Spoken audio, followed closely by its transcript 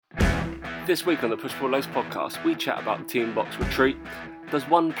This week on the Push Pull Legs podcast, we chat about the Team Box retreat. Does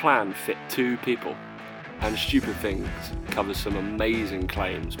one plan fit two people? And Stupid Things covers some amazing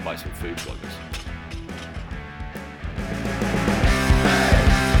claims by some food bloggers.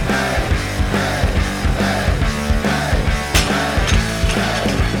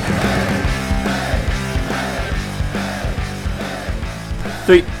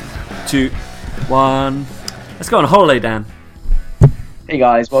 Three, two, one. Let's go on holiday, Dan. Hey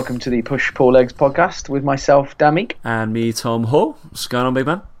guys, welcome to the Push Pull Legs podcast with myself, Dan Meek. And me, Tom Hall. What's going on, big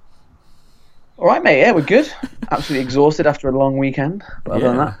man? Alright mate, yeah, we're good. Absolutely exhausted after a long weekend, but other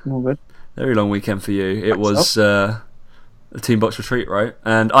than that, we're all good. Very long weekend for you. It was a Team Box retreat, right?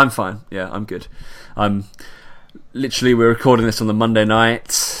 And I'm fine. Yeah, I'm good. We're recording this on the Monday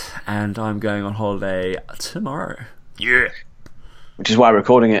night, and I'm going on holiday tomorrow. Yeah. Which is why we're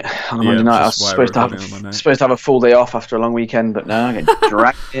recording it on a Monday night. I was supposed to have a full day off after a long weekend, but now I get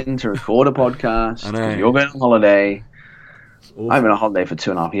dragged in to record a podcast. I know. You're going on holiday. I've been on holiday for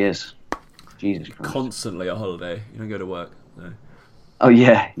 2.5 years. Jesus Christ. Constantly a holiday. You don't go to work. No. Oh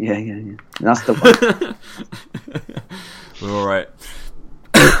yeah. That's the one. We're all right.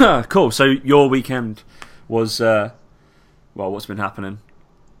 Cool. So your weekend was what's been happening?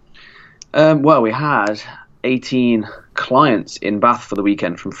 Well, we had 18 clients in Bath for the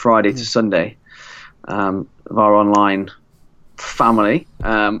weekend from Friday to Sunday of our online family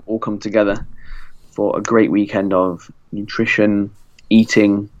all come together for a great weekend of nutrition,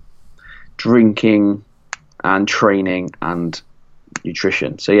 eating, drinking and training and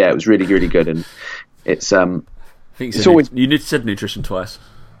nutrition. So yeah, it was really, really good. And it's you said nutrition twice.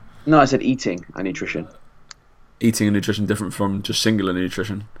 No, I said eating and nutrition. Eating and nutrition different from just singular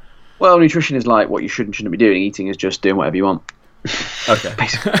nutrition. Well, nutrition is like what you should and shouldn't be doing. Eating is just doing whatever you want. Okay.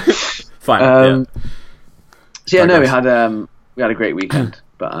 Fine. So yeah, we had a great weekend.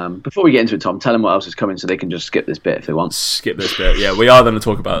 But before we get into it, Tom, tell them what else is coming so they can just skip this bit if they want. Skip this bit. Yeah, we are going to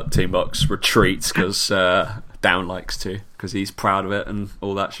talk about Team Box retreats because Dan likes to, because he's proud of it and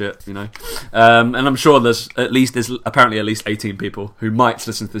all that shit, you know. And I'm sure there's apparently at least 18 people who might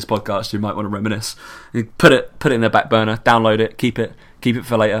listen to this podcast who might want to reminisce. You put it in their back burner, download it, keep it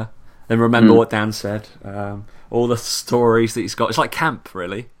for later. Then remember what Dan said, all the stories that he's got. It's like camp,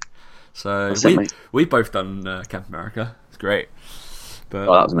 really. So we've both done Camp America. It's great. But,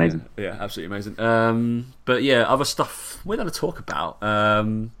 that was amazing. Yeah, absolutely amazing. But yeah, other stuff we're going to talk about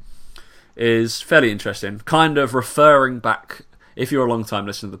is fairly interesting. Kind of referring back, if you're a long time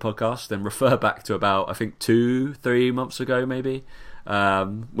listener to the podcast, then refer back to about, I think, 2-3 months ago, maybe.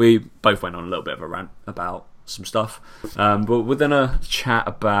 We both went on a little bit of a rant about some stuff. But we're going to chat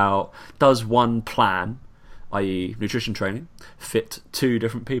about, does one plan, i.e. nutrition training, fit two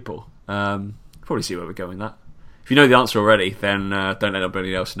different people? Probably see where we're going with that. If you know the answer already, then don't let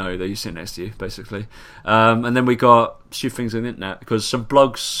anybody else know that you sit next to you, basically. And then we got Stupid Things on the internet, because some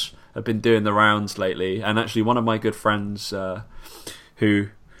blogs have been doing the rounds lately, and actually one of my good friends who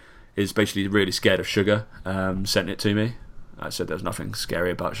is basically really scared of sugar sent it to me. I said there's nothing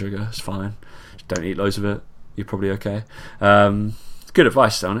scary about sugar, it's fine. Just don't eat loads of it, you're probably okay. Good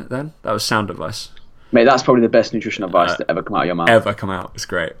advice on it then. That was sound advice. Mate, that's probably the best nutrition advice to ever come out of your mouth. Ever come out. It's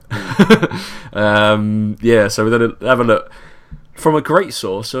great. Yeah, so we're going to have a look from a great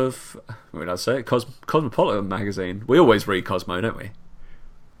source of, what would I say, Cosmopolitan magazine. We always read Cosmo, don't we?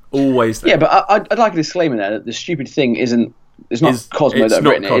 Always. Yeah, but I'd like a disclaimer there that the stupid thing it's not Cosmo that have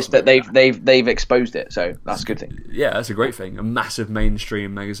written it. It's that they've exposed it, so that's a good thing. Yeah, that's a great thing. A massive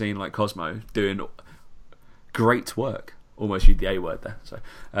mainstream magazine like Cosmo doing great work. Almost used the A word there. So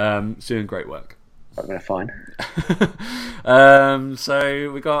it's doing great work. I'm going to find.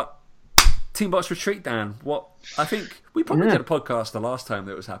 So we got Team Box retreat, Dan. I think we probably did a podcast the last time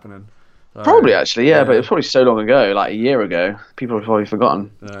that was happening. So, probably actually, yeah, but it was probably so long ago, like a year ago. People have probably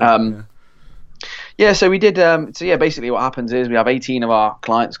forgotten. So we did. Basically, what happens is we have 18 of our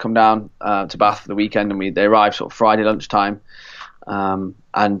clients come down to Bath for the weekend, and they arrive sort of Friday lunchtime. And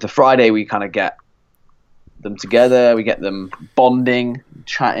the Friday we kind of get them together, we get them bonding,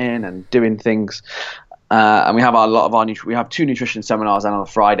 chatting and doing things, and we have we have 2 nutrition seminars on a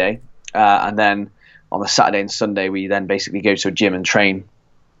Friday, and then on the Saturday and Sunday we then basically go to a gym and train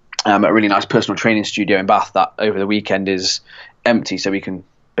at a really nice personal training studio in Bath that over the weekend is empty, so we can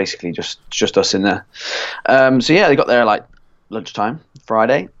basically just us in there. They got there like lunchtime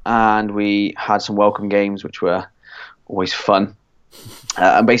Friday, and we had some welcome games which were always fun.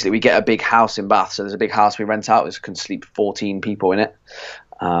 And basically we get a big house in Bath, so there's a big house we rent out, which can sleep 14 people in it,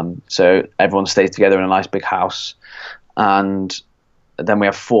 so everyone stays together in a nice big house, and then we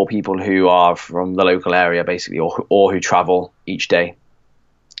have 4 people who are from the local area basically, or who travel each day,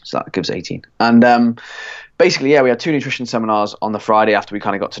 So that gives 18. And basically, we had 2 nutrition seminars on the Friday after we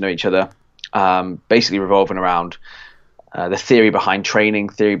kind of got to know each other, basically revolving around the theory behind training,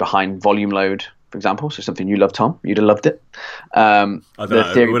 theory behind volume load, for example. So something you love, Tom. You'd have loved it. I don't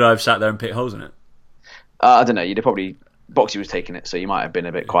know. Would I have sat there and picked holes in it? I don't know. You'd have probably... Boxy was taking it, so you might have been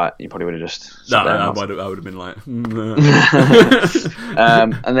a bit quiet. You probably would have just... I would have been like...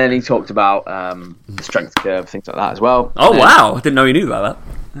 and then he talked about the strength curve, things like that as well. Oh, wow. I didn't know you knew about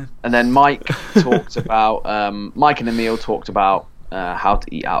that. And then Mike talked about... Mike and Emil talked about how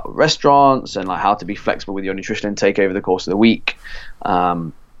to eat out at restaurants and like how to be flexible with your nutrition intake over the course of the week.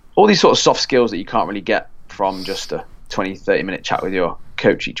 All these sort of soft skills that you can't really get from just a 20, 30-minute chat with your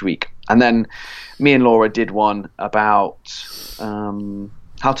coach each week. And then me and Laura did one about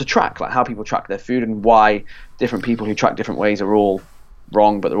how to track, like how people track their food and why different people who track different ways are all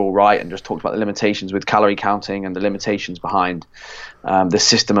wrong, but they're all right, and just talked about the limitations with calorie counting and the limitations behind the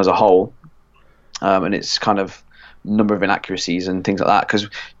system as a whole, and its kind of number of inaccuracies and things like that. Because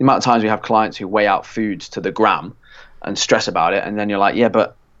the amount of times we have clients who weigh out foods to the gram and stress about it, and then you're like, yeah,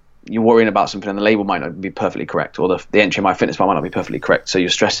 but you're worrying about something and the label might not be perfectly correct, or the entry in MyFitnessPal might not be perfectly correct, so you're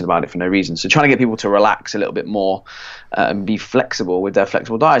stressing about it for no reason. So trying to get people to relax a little bit more and be flexible with their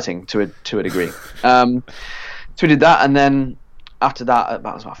flexible dieting to a degree. So we did that, and then after that,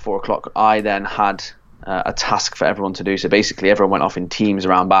 about 4 o'clock, I then had a task for everyone to do. So basically everyone went off in teams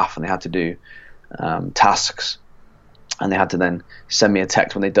around Bath and they had to do tasks, and they had to then send me a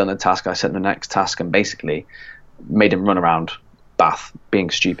text when they'd done the task. I sent them the next task and basically made them run around Bath being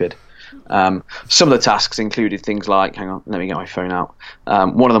stupid. Some of the tasks included things like, hang on, let me get my phone out.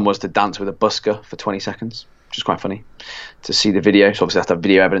 One of them was to dance with a busker for 20 seconds, which is quite funny to see the video. So obviously I have to have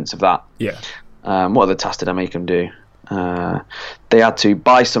video evidence of that. Yeah. What other tasks did I make them do? They had to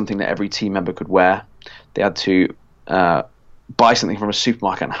buy something that every team member could wear. They had to buy something from a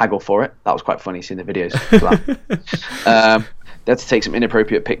supermarket and haggle for it. That was quite funny seeing the videos for that. They had to take some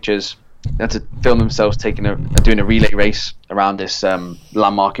inappropriate pictures. They had to film themselves doing a relay race around this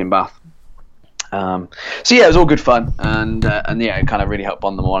landmark in Bath. So yeah, it was all good fun, and yeah, it kind of really helped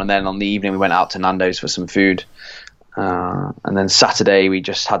bond them all. And then on the evening, we went out to Nando's for some food, and then Saturday we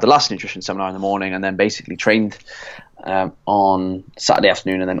just had the last nutrition seminar in the morning, and then basically trained on Saturday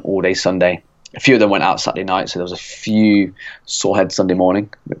afternoon, and then all day Sunday. A few of them went out Saturday night, so there was a few soreheads Sunday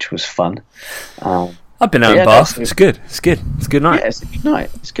morning, which was fun. I've been out in Bath. It's good. It's good. It's a good night. Yeah, it's a good night.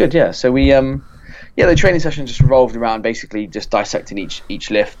 It's good. Yeah. So we, the training session just revolved around basically just dissecting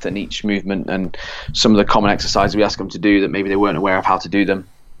each lift and each movement and some of the common exercises we asked them to do that maybe they weren't aware of how to do them.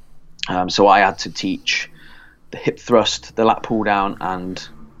 So I had to teach the hip thrust, the lat pull down, and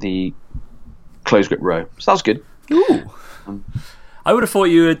the close grip row. So that was good. Ooh. I would have thought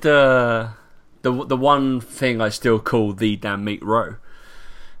you would. The one thing I still call the damn meat row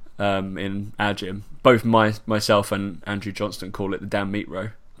in our gym. Both myself and Andrew Johnston call it the damn meat row.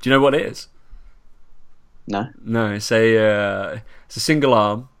 Do you know what it is? No. No, it's a single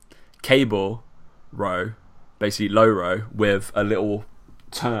arm cable row, basically low row with a little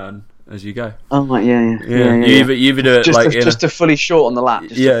turn as you go. Oh right, yeah. You either do it just like just a fully short on the lat.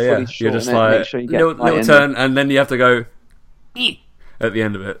 You're just like sure little turn, and then you have to go at the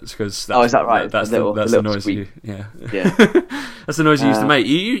end of it, because is that right? That's the noise squeak. Yeah. That's the noise you used to make.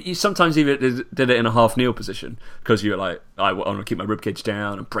 You sometimes even did it in a half kneel position because you were like, I want to keep my ribcage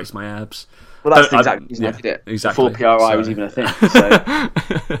down and brace my abs. Well, that's the exact reason I did it. Exactly. Before PRI was even a thing. So.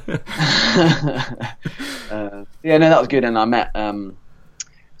 That was good. And I met some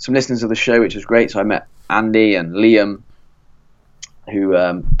listeners of the show, which was great. So I met Andy and Liam,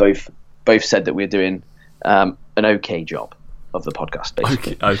 who both said that we're doing an okay job of the podcast,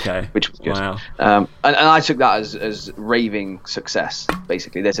 basically. Okay. Which was good. Wow. And I took that as raving success,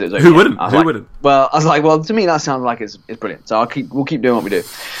 basically. They said it was okay. Who wouldn't? Well, I was like, well, to me that sounds like it's brilliant. So we'll keep doing what we do.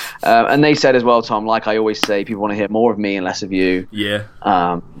 And they said as well, Tom, like I always say, people want to hear more of me and less of you. Yeah.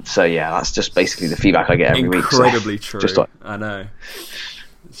 So yeah, that's just basically the feedback I get every week. Incredibly true. I know.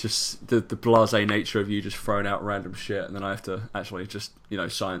 It's just the blasé nature of you just throwing out random shit, and then I have to actually just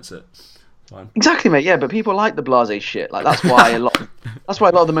science it. Fine. Exactly, mate. Yeah, but people like the blasé shit. Like that's why a lot of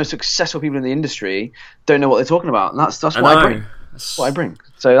the most successful people in the industry don't know what they're talking about, and that's what I bring. That's what I bring.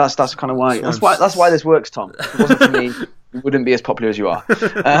 So that's kind of why that's why this works, Tom. If it wasn't for me, you wouldn't be as popular as you are.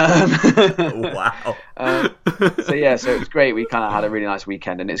 Wow. So it's great. We kind of had a really nice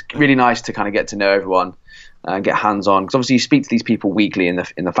weekend, and it's really nice to kind of get to know everyone and get hands on. Because obviously you speak to these people weekly in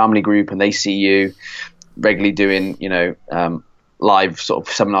the family group, and they see you regularly doing live sort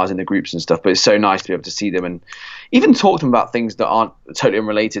of seminars in the groups and stuff, but it's so nice to be able to see them and even talk to them about things that aren't totally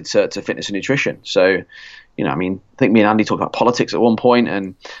unrelated to fitness and nutrition. So, I mean, I think me and Andy talked about politics at one point,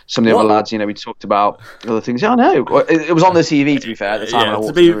 and some of the other lads, we talked about other things. Yeah, I know. It was on the TV, to be fair, at the time.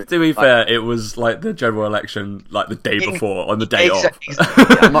 Yeah, to be fair, it was like the general election, like the day before, on the day off.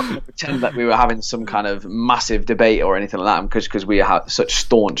 Exactly. I'm not going to pretend that we were having some kind of massive debate or anything like that, because we had such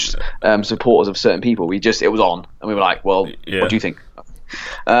staunch supporters of certain people. It was on, and we were like, well, what do you think?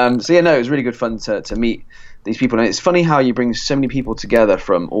 It was really good fun to meet these people. And it's funny how you bring so many people together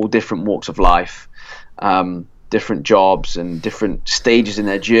from all different walks of life, different jobs and different stages in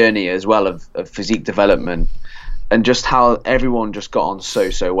their journey as well of physique development, and just how everyone just got on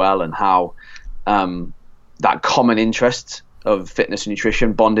so well, and how that common interest of fitness and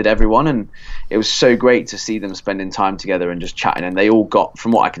nutrition bonded everyone. And it was so great to see them spending time together and just chatting, and they all got,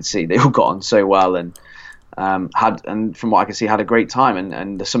 from what I could see, they all got on so well, and from what I can see, had a great time.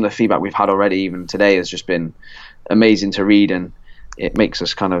 And some of the feedback we've had already, even today, has just been amazing to read, and it makes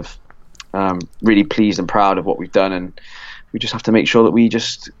us kind of really pleased and proud of what we've done. And we just have to make sure that we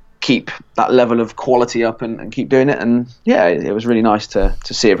just keep that level of quality up and keep doing it. And yeah, it was really nice to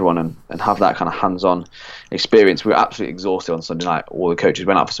see everyone and have that kind of hands-on experience. We were absolutely exhausted on Sunday night. All the coaches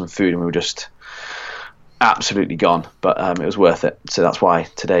went out for some food, and we were just absolutely gone, but it was worth it. So that's why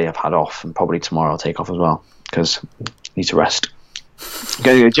today I've had off, and probably tomorrow I'll take off as well, because I need to rest. I'm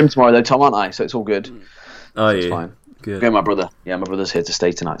going to go to the gym tomorrow though, Tom, aren't I? So it's all good. Oh, so it's fine. Good. Go with my brother. Yeah, my brother's here to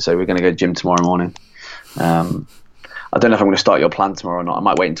stay tonight, so we're going to go to the gym tomorrow morning. I don't know if I'm going to start your plan tomorrow or not. I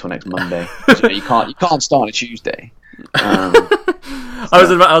might wait until next Monday. You can't start on a Tuesday. I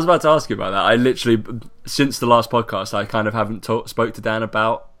was about to ask you about that. I literally, since the last podcast, I kind of haven't spoke to Dan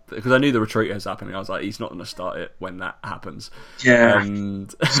about, because I knew the retreat was happening. I was like, he's not going to start it when that happens. Yeah.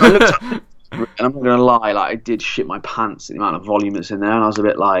 So I looked up, and I'm not going to lie, like, I did shit my pants at the amount of volume that's in there, and I was a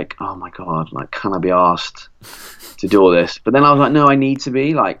bit like, oh my god, like, can I be asked to do all this? But then I was like, no, I need to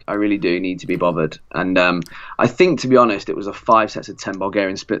be, like, I really do need to be bothered. And I think, to be honest, it was a 5 sets of 10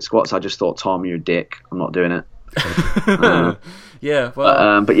 Bulgarian split squats. I just thought, Tom, you're a dick, I'm not doing it. Yeah,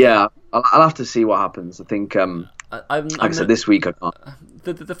 well, but yeah, I'll have to see what happens. I think I said, this week I can't.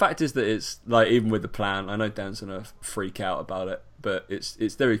 The fact is that it's like, even with the plan, I know Dan's gonna freak out about it, but it's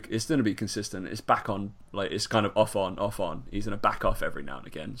gonna be consistent. It's back on, like, it's kind of off on. He's gonna back off every now and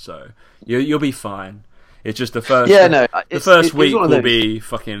again, so you'll be fine. It's just the first first week will be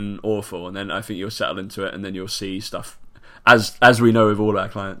fucking awful, and then I think you'll settle into it, and then you'll see stuff. As we know with all our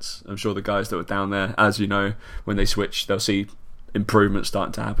clients, I'm sure the guys that were down there, as you know, when they switch, they'll see improvements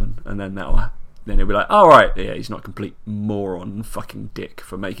starting to happen, and then he'll be like, all right, yeah, he's not a complete moron, fucking dick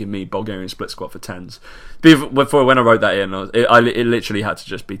for making me Bulgarian split squat for 10s. Before, when I wrote that in, it literally had to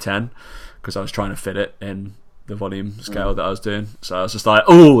just be 10, because I was trying to fit it in the volume scale that I was doing. So I was just like,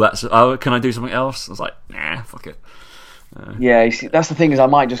 can I do something else? I was like, nah, fuck it. Yeah, you see, that's the thing, is I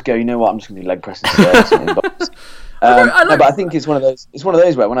might just go, you know what, I'm just going to do leg press instead or something. But I think it's one of those. It's one of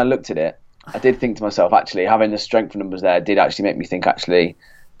those where, when I looked at it, I did think to myself, actually, having the strength numbers there did actually make me think, actually,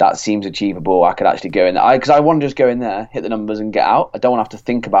 that seems achievable. I could actually go in there, because I want to just go in there, hit the numbers, and get out. I don't want to have to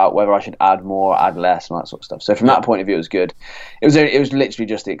think about whether I should add more, add less, and that sort of stuff. So from that point of view, it was good. It was literally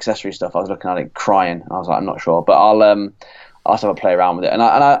just the accessory stuff. I was looking at it, crying. I was like, I'm not sure, but I'll have a play around with it. And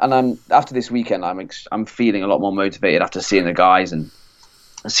I'm after this weekend, I'm feeling a lot more motivated after seeing the guys and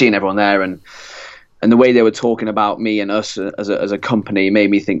seeing everyone there, and the way they were talking about me and us as a company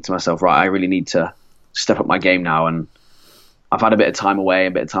made me think to myself, right, I really need to step up my game now. And I've had a bit of time away,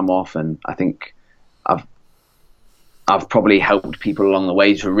 a bit of time off, and I think I've probably helped people along the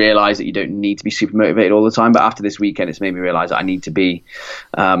way to realise that you don't need to be super motivated all the time. But after this weekend, it's made me realise that I need to be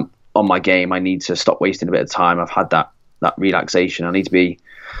on my game. I need to stop wasting a bit of time. I've had that relaxation. I need to be.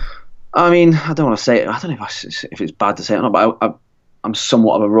 I mean, I don't want to say it. I don't know if it's bad to say it or not, but I'm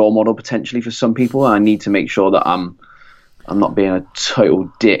somewhat of a role model potentially for some people. I need to make sure that I'm not being a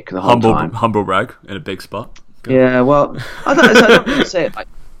total dick the whole time. Humble brag in a big spot. Yeah, well, I don't want to say it,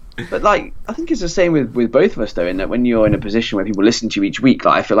 but like, I think it's the same with both of us, though, in that when you're in a position where people listen to you each week,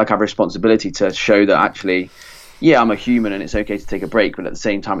 like, I feel like I have a responsibility to show that, actually, yeah, I'm a human and it's okay to take a break, but at the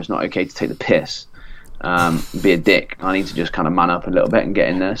same time, it's not okay to take the piss, be a dick. I need to just kind of man up a little bit and get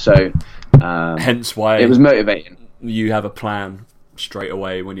in there. So hence why it was motivating. You have a plan straight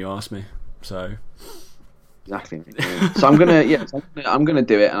away when you ask me. So exactly. So I'm gonna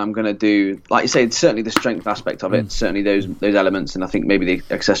do it, and I'm gonna do, like you say, it's certainly the strength aspect of it, certainly those elements, and I think maybe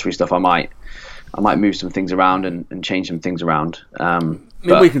the accessory stuff I might move some things around and change some things around.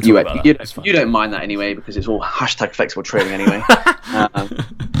 But we can talk about that. You don't mind that anyway, because it's all #flexible training anyway.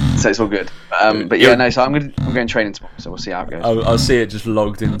 So it's all good. But yeah, no. So I'm going training tomorrow. So we'll see how it goes. I'll see it just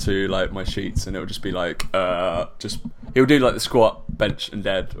logged into like my sheets, and it'll just be like it'll do like the squat, bench, and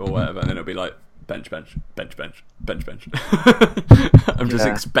dead or whatever, and then it'll be like bench. I'm just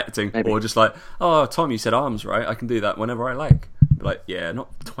expecting, maybe. or just like, oh, Tom, you said arms, right? I can do that whenever I like. Like, yeah, not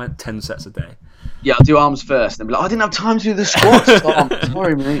 10 sets a day. Yeah, I'll do arms first, and be like, I didn't have time to do the squats. Tom.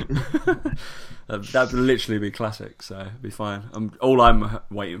 Sorry, mate. That'd literally be classic, so it'd be fine. All I'm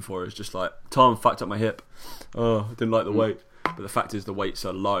waiting for is just like, Tom fucked up my hip. Oh, I didn't like the weight. But the fact is, the weights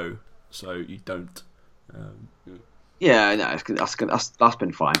are low, so you don't. Yeah, no, that's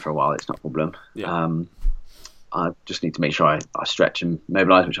been fine for a while. It's not a problem. Yeah. I just need to make sure I stretch and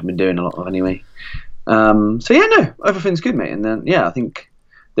mobilise, which I've been doing a lot of anyway. So yeah, no, everything's good, mate. And then yeah, I think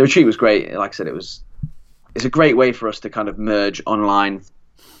the retreat was great. Like I said, it's a great way for us to kind of merge online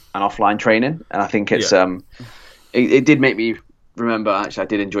and offline training, and I think it's it did make me remember. Actually, I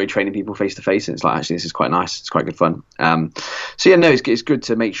did enjoy training people face to face, and it's like, actually, this is quite nice. It's quite good fun. So yeah, no, it's good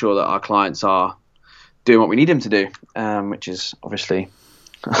to make sure that our clients are doing what we need them to do, which is obviously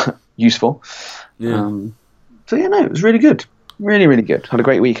useful. Yeah. So yeah, no, it was really good. Really, really good. Had a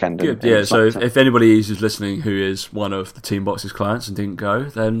great weekend. Good, yeah. So if anybody is listening who is one of the Team Boxes clients and didn't go,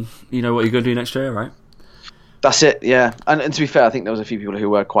 then you know what you're going to do next year, right? That's it, yeah. And to be fair, I think there was a few people who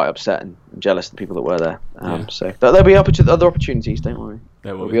were quite upset and jealous of the people that were there. So there'll be other opportunities, don't worry.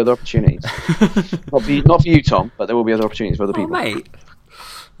 There will be other opportunities. not for you, Tom, but there will be other opportunities for other people. Mate,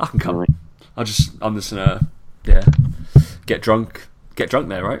 I can come. Anyway. I'm just gonna, get drunk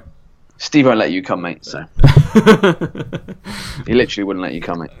there, right? Steve won't let you come, mate. So he literally wouldn't let you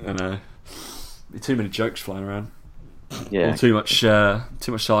come, mate. I know. Too many jokes flying around. Yeah. Or too much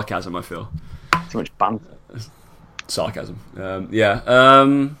sarcasm. I feel. Too much banter. Sarcasm.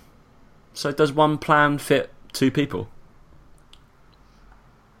 So does one plan fit 2 people?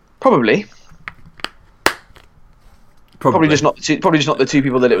 Probably just not the 2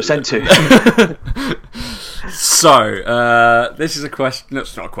 people that it was sent to. So this is a question. No,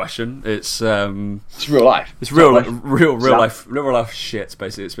 it's not a question. It's real life. It's real life shit.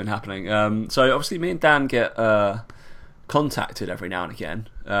 Basically, it's been happening. So obviously, me and Dan get contacted every now and again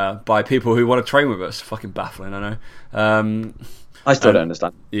by people who want to train with us. Fucking baffling, I know. I still don't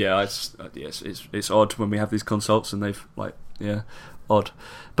understand. Yeah, it's odd when we have these consults and they've odd.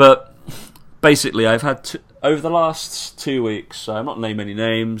 But basically, I've had over the last 2 weeks. So I'm not naming any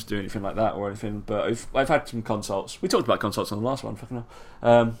names, do anything like that or anything. But I've had some consults. We talked about consults on the last one. Fucking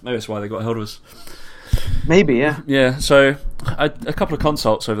hell. Maybe that's why they got a hold of us. Maybe, yeah. Yeah. So a couple of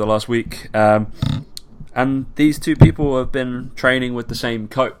consults over the last week. And these 2 people have been training with the same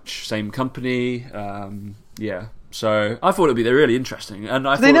coach, same company. So I thought it'd be really interesting. And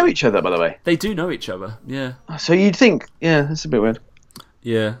do they know each other, by the way? They do know each other. Yeah. So you'd think, yeah, that's a bit weird.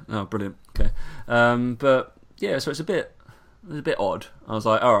 Yeah. Oh, brilliant. Okay. But yeah, so it's a bit odd. I was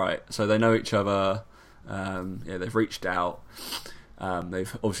like, all right. So they know each other. They've reached out.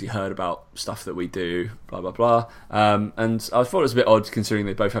 They've obviously heard about stuff that we do, blah, blah, blah. And I thought it was a bit odd considering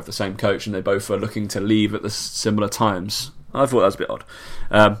they both have the same coach and they both are looking to leave at the similar times. I thought that was a bit odd.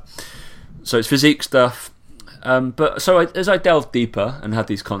 So it's physique stuff. But so as I delved deeper and had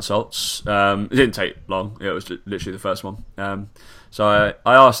these consults, it didn't take long. It was literally the first one. So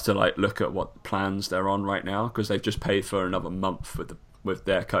I asked to look at what plans they're on right now because they've just paid for another month with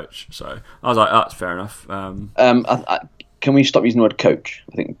their coach. So I was like, that's fair enough. Can we stop using the word coach?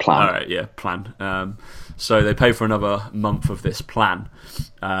 I think plan. All right, yeah, plan. So they pay for another month of this plan.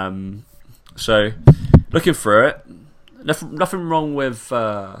 So looking through it, nothing wrong with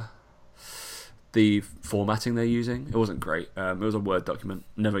the formatting they're using. It wasn't great. It was a Word document.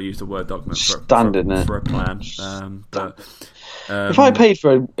 Never used a Word document for a plan. But if I paid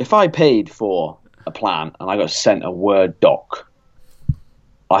for a plan and I got sent a Word doc,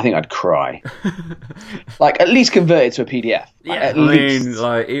 I think I'd cry. At least convert it to a PDF. At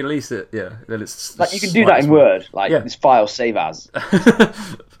least it. Yeah, then it's you can do that in Word. This file save as.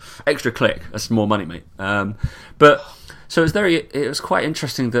 Extra click. That's more money, mate. But so it was quite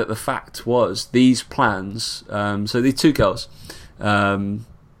interesting that the fact was these plans. So these 2 girls had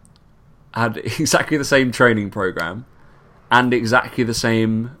exactly the same training program and exactly the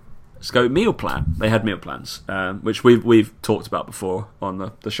same Scope meal plan. They had meal plans, which we've talked about before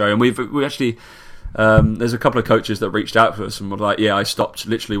on the show, and we actually there's a couple of coaches that reached out to us and were like, yeah, I stopped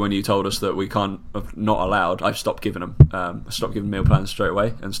literally when you told us that we not allowed. I've stopped giving them. I stopped giving meal plans straight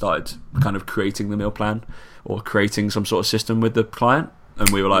away and started kind of creating the meal plan or creating some sort of system with the client. And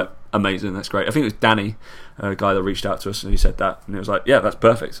we were like, amazing, that's great. I think it was Danny, a guy that reached out to us, and he said that, and it was like, yeah, that's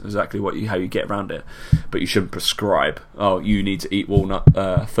perfect, exactly how you get around it. But you shouldn't prescribe, you need to eat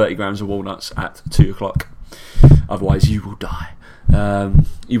 30 grams of walnuts at 2 o'clock, otherwise you will die.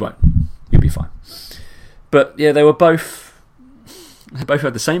 You won't. You'll be fine. But yeah, they both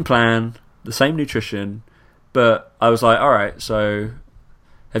had the same plan, the same nutrition, but I was like, all right, so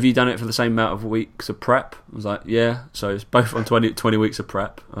have you done it for the same amount of weeks of prep? I was like, yeah. So it's both on 20 weeks of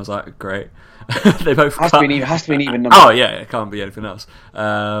prep. I was like, great. They both has to be an even number. Oh yeah, it can't be anything else.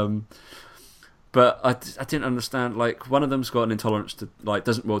 But I didn't understand. Like, one of them's got an intolerance to, like,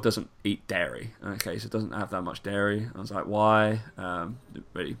 doesn't eat dairy. Okay, so it doesn't have that much dairy. I was like, why? Didn't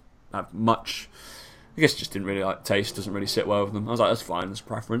really have much. I guess just didn't really like taste. Doesn't really sit well with them. I was like, that's fine. That's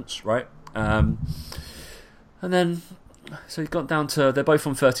preference, right? And then, so he got down to, they're both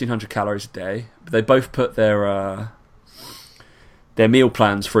on 1,300 calories a day. But they both put their meal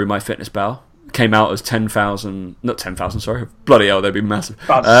plans through MyFitnessPal. Came out as 10,000, not 10,000, sorry. Bloody hell, they'd be massive.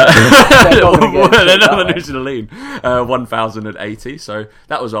 They're not losing a lean. 1,080, so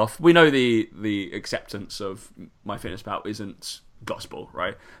that was off. We know the acceptance of MyFitnessPal isn't gospel,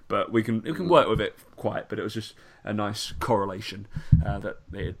 right? But we can work with it quite, but it was just a nice correlation that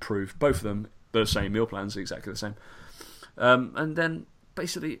they had proved both of them the same meal plans, exactly the same. And then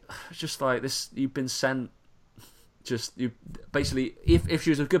basically, just like this, you've been sent. Just you basically, if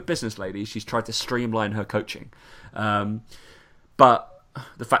she was a good business lady, she's tried to streamline her coaching, but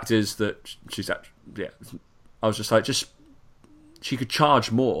the fact is that I was just like, she could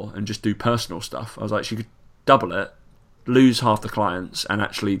charge more and just do personal stuff. I was like, she could double it, lose half the clients, and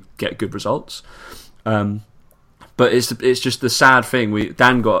actually get good results. But it's just the sad thing.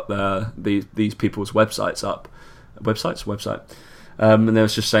 Dan got these people's website. And they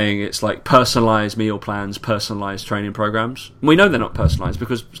was just saying it's like personalised meal plans, personalised training programs. We know they're not personalised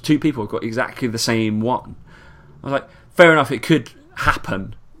because two people have got exactly the same one. I was like, fair enough, it could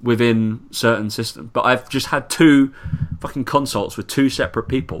happen within certain systems, but I've just had 2 fucking consults with 2 separate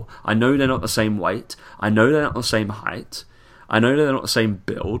people. I know they're not the same weight. I know they're not the same height. I know they're not the same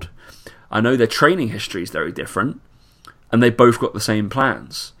build. I know their training history is very different, and they both got the same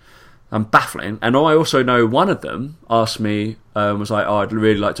plans. Baffling. And I also know one of them asked me, was like, I'd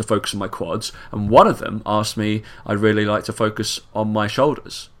really like to focus on my quads. And one of them asked me, I'd really like to focus on my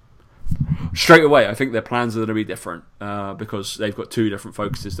shoulders. Straight away, I think their plans are going to be different because they've got 2 different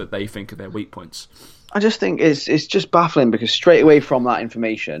focuses that they think are their weak points. I just think it's just baffling because straight away from that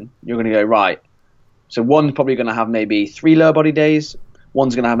information, you're going to go, right, so one's probably going to have maybe 3 lower body days,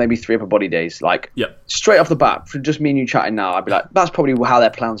 one's going to have maybe 3 upper body days. Like, straight off the bat, for just me and you chatting now, I'd be like, that's probably how their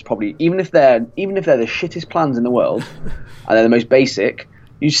plans probably, even if they're the shittest plans in the world, and they're the most basic,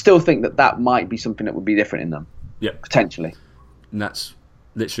 you still think that might be something that would be different in them. Yeah. Potentially. And that's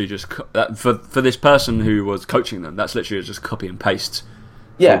literally just, for this person who was coaching them, that's literally just copy and paste.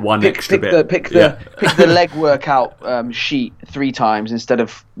 Yeah, one extra bit. Pick the leg workout sheet 3 times instead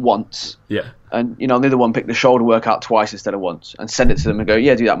of once. Yeah. And, the other one, pick the shoulder workout twice instead of once. And send it to them and go,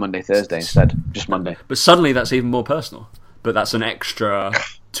 yeah, do that Monday, Thursday instead. Just Monday. But suddenly that's even more personal. But that's an extra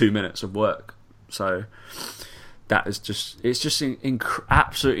 2 minutes of work. So that is it's just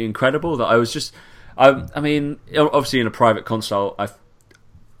absolutely incredible that I was just... I mean, obviously in a private consult,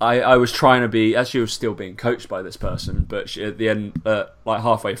 I was trying to be, as she was still being coached by this person, but she, at the end, like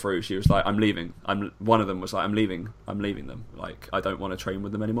halfway through, she was like, I'm leaving. One of them was like, I'm leaving them. Like, I don't want to train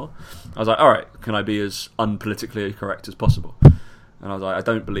with them anymore. I was like, all right, can I be as unpolitically correct as possible? And I was like, I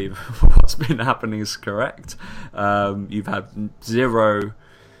don't believe what's been happening is correct. You've had 0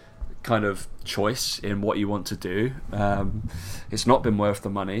 kind of choice in what you want to do. It's not been worth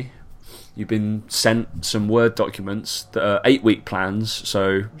the money. You've been sent some Word documents that are 8-week plans,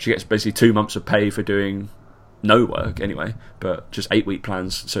 so she gets basically 2 months of pay for doing no work anyway, but just 8-week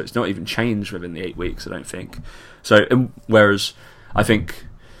plans, so it's not even changed within the 8 weeks, I don't think. So, whereas I think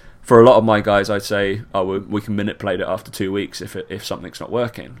for a lot of my guys, I'd say, we can manipulate it after 2 weeks if something's not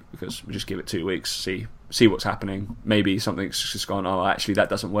working, because we just give it 2 weeks, see what's happening. Maybe something's just gone, actually that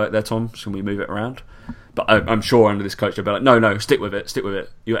doesn't work there, Tom, so can we move it around? But I'm sure under this coach they'll be like, no, stick with it.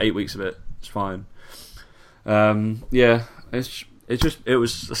 You got 8 weeks of it. It's fine. It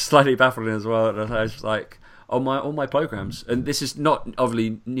was slightly baffling as well. And I was like, on my programs, and this is not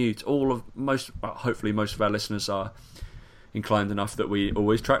obviously new to hopefully most of our listeners are inclined enough that we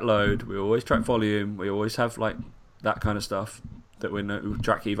always track load, we always track volume, we always have like that kind of stuff that we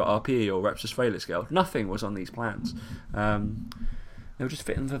track either RPE or reps to failure scale. Nothing was on these plans. They were just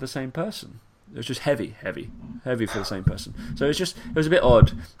fitting for the same person. It was just heavy for the same person. So it was a bit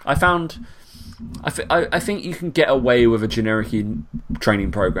odd. I think you can get away with a generic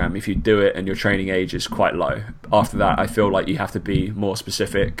training program if you do it and your training age is quite low. After that, I feel like you have to be more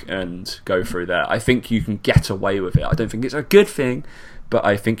specific and go through that. I think you can get away with it. I don't think it's a good thing, but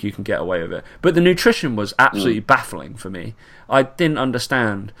I think you can get away with it. But the nutrition was absolutely baffling for me. I didn't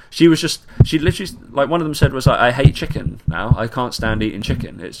understand. She literally, like, one of them said was like, I hate chicken now. I can't stand eating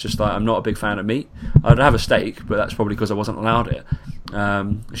chicken. It's just like, I'm not a big fan of meat. I'd have a steak, but that's probably because I wasn't allowed it.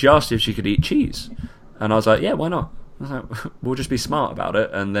 She asked if she could eat cheese, and I was like, yeah, why not? I was like, we'll just be smart about it,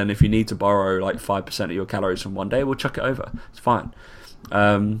 and then if you need to borrow like 5% of your calories from one day, we'll chuck it over. It's fine.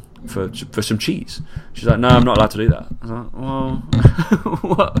 For some cheese. She's like, no, I'm not allowed to do that. I was like, well,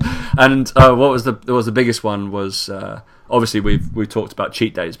 what? And what was the biggest one was obviously we've talked about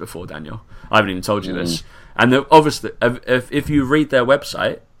cheat days before, Daniel. I haven't even told you this. And obviously, if you read their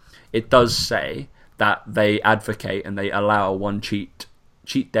website, it does say that they advocate and they allow one cheat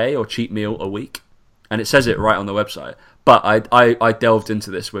day or cheat meal a week, and it says it right on the website. But I delved into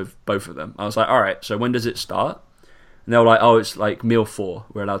this with both of them. I was like, all right, so when does it start? And they were like, oh, it's like meal 4.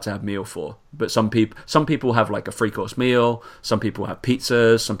 We're allowed to have meal 4. But some people have like a 3-course meal. Some people have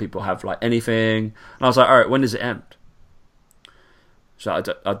pizzas. Some people have like anything. And I was like, all right, when does it end? So I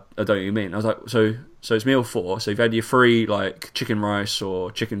don't know what you mean. I was like, so it's meal 4. So you've had your 3 like chicken rice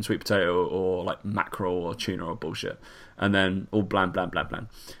or chicken sweet potato or like mackerel or tuna or bullshit. And then all bland.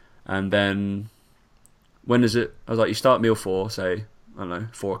 And then when is it? I was like, you start meal 4, say, I don't know,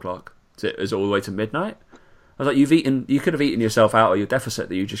 4 o'clock. Is it all the way to midnight? I was like, you could have eaten yourself out of your deficit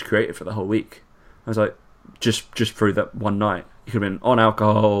that you just created for the whole week. I was like, just through that one night. You could have been on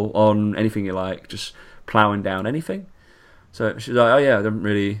alcohol, on anything you like, just ploughing down anything. So she's like, oh yeah, I haven't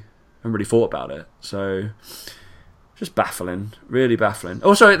really thought about it. So just baffling, really baffling.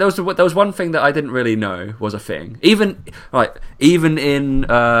 Also, there was one thing that I didn't really know was a thing. Even in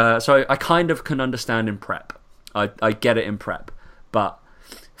so I kind of can understand in prep. I get it in prep, but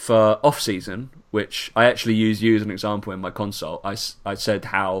for off season, which I actually use you as an example in my consult, I said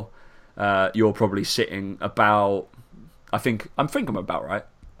how you're probably sitting about, I think I'm about right,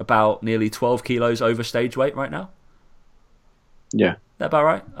 about nearly 12 kilos over stage weight right now. Yeah. That about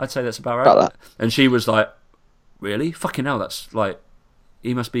right? I'd say that's about right. About that. And she was like, really? Fucking hell, that's like,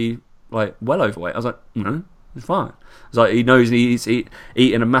 he must be like well overweight. I was like, no, it's fine. It's like he knows he's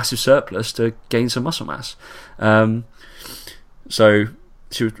eating a massive surplus to gain some muscle mass. So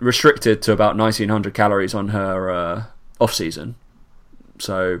she was restricted to about 1,900 calories on her off season.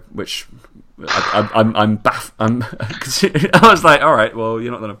 So, which I was like, all right, well,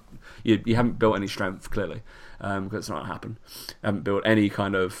 you're not gonna, you haven't built any strength clearly, because it's not gonna happen. You haven't built any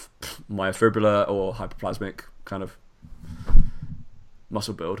kind of myofibrillar or hyperplasmic kind of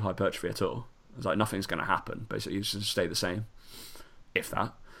muscle build, hypertrophy at all. It's like nothing's gonna happen. Basically, you just stay the same, if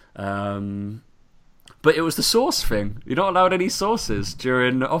that. But it was the sauce thing. You're not allowed any sauces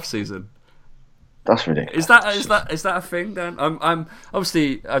during off season. That's ridiculous. Is that a thing, Dan? I'm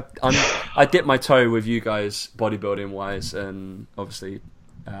obviously I dip my toe with you guys bodybuilding wise, and obviously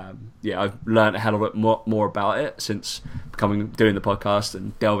I've learned a hell of a lot more about it since doing the podcast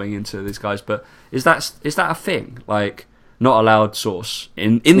and delving into these guys. But is that a thing? Like, not allowed sauce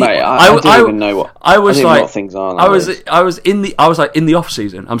in the. Mate, I don't even know what. I was I like, what things are. I was in the off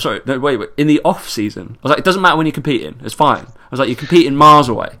season. I'm sorry, no, wait. In the off season, I was like, it doesn't matter when you're competing. It's fine. I was like, you're competing miles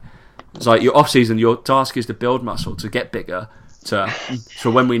away. It's like your off season. Your task is to build muscle, to get bigger. So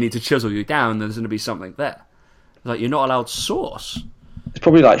when we need to chisel you down, there's going to be something there. It's like, you're not allowed sauce. It's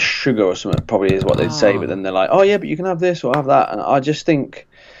probably like sugar or something. Probably is what they'd say. But then they're like, oh yeah, but you can have this or have that. And I just think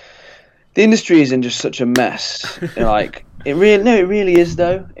the industry is in just such a mess. Like, it really is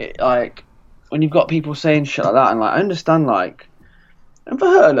though. Like, when you've got people saying shit like that, and like, I understand, like, and for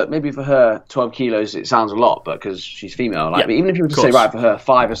her, look, maybe for her 12 kilos it sounds a lot, but because she's female, like, but even if you were to say, right, for her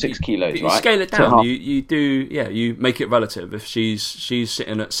 5 or 6 kilos, you right, scale it down. You do, you make it relative. If she's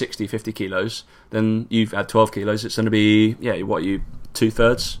sitting at 60, 50 kilos, then you've had 12 kilos. It's going to be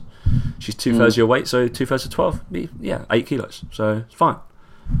 2/3. She's 2/3 your weight, so 2/3 of 12, 8 kilos. So it's fine.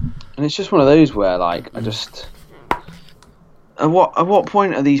 And it's just one of those where, like, I just, at what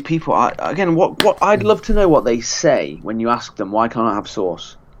point are these people? What I'd love to know what they say when you ask them, why can't I have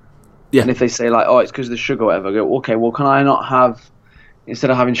sauce? Yeah. And if they say, like, oh, it's because of the sugar or whatever, I go, okay, well, can I not have, instead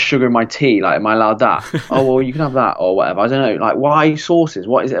of having sugar in my tea, like, am I allowed that? Oh, well, you can have that or whatever. I don't know. Like, why sauces?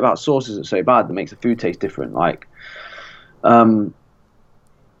 What is it about sauces that's so bad that makes the food taste different? Like,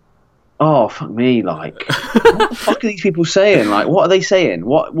 oh, fuck me, like, what the fuck are these people saying? Like, what are they saying?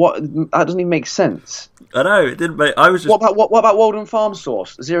 What, that doesn't even make sense. I know, it didn't make, I was just... What about Walden Farm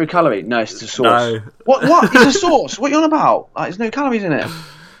sauce? 0 calorie? No, it's a sauce. No. What? It's a sauce? What are you on about? Like, there's no calories in it.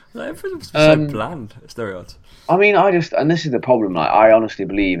 Everything's so bland. It's very odd. I mean, and this is the problem, like, I honestly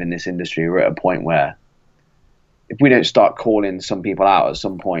believe in this industry we're at a point where if we don't start calling some people out at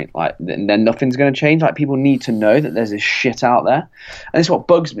some point, like then nothing's going to change. Like people need to know that there's this shit out there, and it's what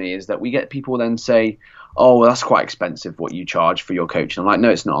bugs me is that we get people then say, "Oh, well, that's quite expensive what you charge for your coach." And I'm like, "No,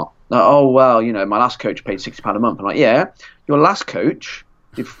 it's not." Like, "Oh, well, my last coach paid £60 a month." I'm like, "Yeah, your last coach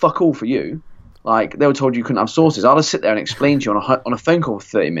did fuck all for you. Like they were told you couldn't have sources. I'll just sit there and explain to you on a phone call for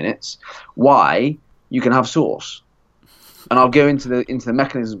 30 minutes why you can have source, and I'll go into the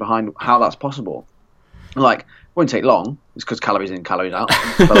mechanisms behind how that's possible." Like, it won't take long. It's because calories in, calories out,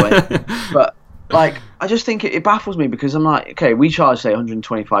 by the way. But like, I just think it baffles me because I'm like, okay, we charge say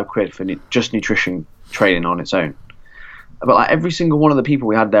 125 quid for just nutrition training on its own, but like every single one of the people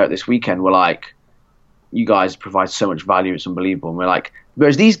we had there at this weekend were like, "You guys provide so much value, it's unbelievable." And we're like,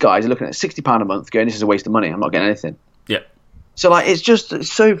 whereas these guys are looking at £60 a month, going, "This is a waste of money. I'm not getting anything." Yeah. So like, it's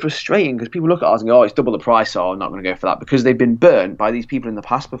so frustrating because people look at us and go, "Oh, it's double the price, so I'm not going to go for that," because they've been burnt by these people in the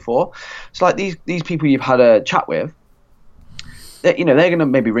past before. So like these people you've had a chat with, they're going to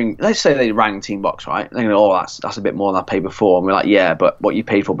maybe ring. Let's say they rang Team Box, right? They're going to go, "Oh, that's a bit more than I paid before." And we're like, "Yeah, but what you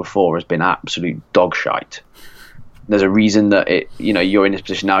paid for before has been absolute dog shite. There's a reason that you're in this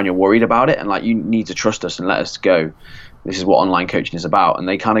position now and you're worried about it, and like you need to trust us and let us go. This is what online coaching is about." And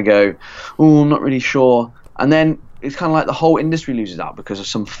they kind of go, "Oh, I'm not really sure." And then it's kind of like the whole industry loses out because of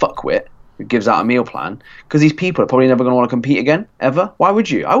some fuckwit who gives out a meal plan, because these people are probably never going to want to compete again, ever. Why would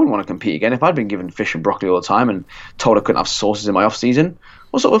you? I wouldn't want to compete again if I'd been given fish and broccoli all the time and told I couldn't have sauces in my off season.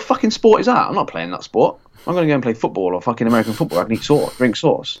 What sort of fucking sport is that? I'm not playing that sport. I'm going to go and play football or fucking American football. I can eat sauce, drink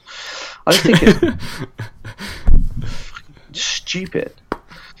sauce. I just think it's stupid.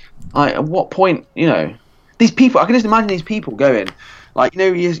 Like, at what point, these people, I can just imagine these people going, like,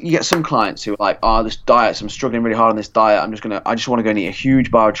 you get some clients who are like, "Oh, this diet, I'm struggling really hard on this diet. I just want to go and eat a huge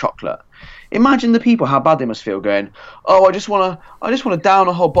bar of chocolate." Imagine the people, how bad they must feel going, "Oh, I just want to down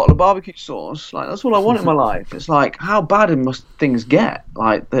a whole bottle of barbecue sauce. Like, that's all I want in my life." It's like, how bad must things get?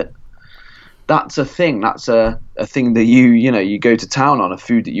 Like that's a thing. That's a thing that you go to town on, a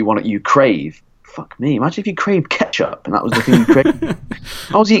food that you crave. Fuck me. Imagine if you craved ketchup and that was the thing you craved.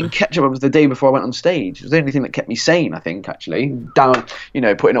 I was eating ketchup. It was the day before I went on stage. It was the only thing that kept me sane, I think, actually. Down,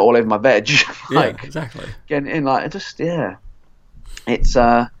 putting it all over my veg. Like, yeah, exactly. Getting in, like, It's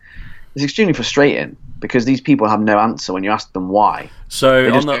extremely frustrating because these people have no answer when you ask them why.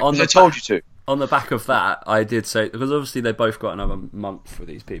 So I told you to. On the back of that, I did say, because obviously they both got another month for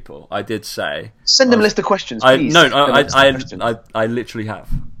these people. I did say, send them a list of questions, please. I literally have.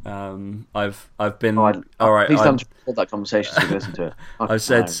 I've been all right. Please don't record that conversation so you can listen to it. I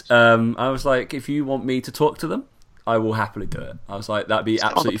said, I was like, if you want me to talk to them, I will happily do it. I was like, that'd be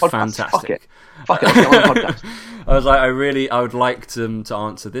absolutely fantastic. Fuck it. Let's get on the podcast. I was like, I would like them to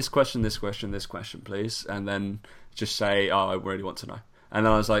answer this question, please, and then just say, "Oh, I really want to know." And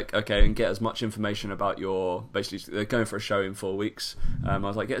then I was like, okay, and get as much information about basically, they're going for a show in 4 weeks. I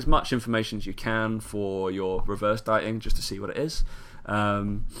was like, get as much information as you can for your reverse dieting, just to see what it is.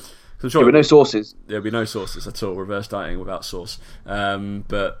 I'm sure there were no sources. There'll be no sources at all, reverse dieting without source.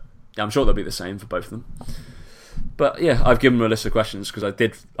 But I'm sure they'll be the same for both of them. But yeah, I've given them a list of questions because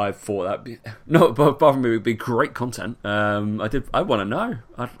I thought apart from it would be great content. I want to know.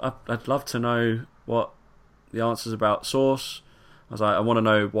 I'd love to know what the answers about source. I was like, I want to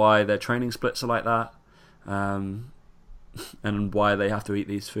know why their training splits are like that, and why they have to eat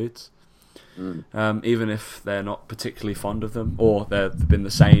these foods, even if they're not particularly fond of them, or they've been the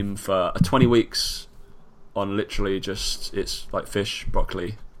same for 20 weeks on literally just, it's like fish,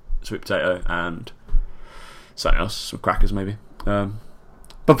 broccoli, sweet potato, and something else, some crackers maybe. But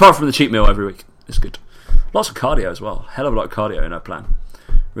apart from the cheat meal every week, it's good. Lots of cardio as well. Hell of a lot of cardio in our plan.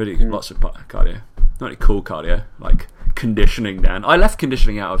 Really, lots of cardio. Not really cool cardio, like conditioning, Dan. I left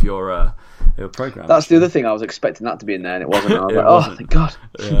conditioning out of your program. That's the other thing. I was expecting that to be in there, and it wasn't. I was like, oh, thank God.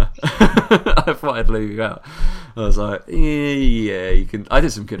 Yeah. I thought I'd leave you out. I was like, yeah, you can. I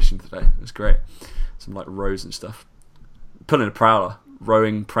did some conditioning today. It was great. Some like rows and stuff. Pulling a prowler,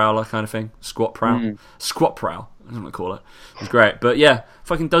 rowing prowler kind of thing. Squat prow. Squat prow. I don't want to call it. It was great. But yeah,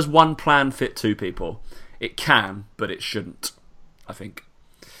 fucking does one plan fit two people? It can, but it shouldn't, I think.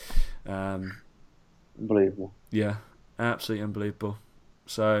 Unbelievable. Yeah, absolutely unbelievable.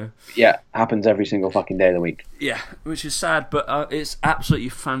 So yeah, happens every single fucking day of the week. Yeah, which is sad, but it's absolutely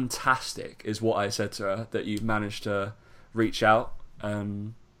fantastic, is what I said to her, that you've managed to reach out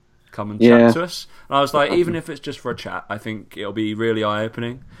and come and chat to us. And I was like, even if it's just for a chat, I think it'll be really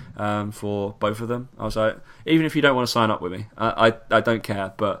eye-opening for both of them. I was like, even if you don't want to sign up with me, I don't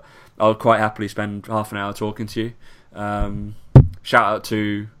care, but I'll quite happily spend half an hour talking to you. Shout out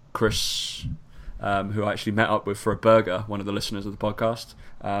to Chris who I actually met up with for a burger, one of the listeners of the podcast,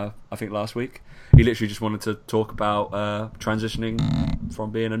 I think last week. He literally just wanted to talk about transitioning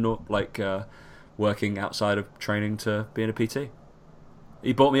from being working outside of training to being a PT.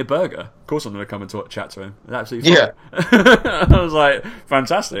 He bought me a burger. Of course I'm going to come and chat to him. It's absolutely fine. Yeah. I was like,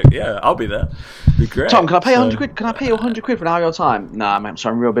 fantastic. Yeah, I'll be there. Be great. Tom, can I pay 100 quid? Can I pay you 100 quid for an hour of your time? Nah, man,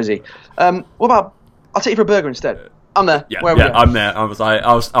 I'm real busy. What about, I'll take you for a burger instead. I'm there. Yeah, Where are we going? I'm there. I was like,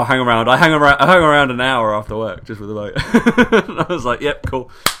 I'll hang around. I hung around an hour after work just with the boat. I was like, yep, cool.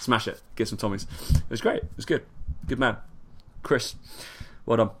 Smash it. Get some Tommies. It was great. It was good. Good man. Chris.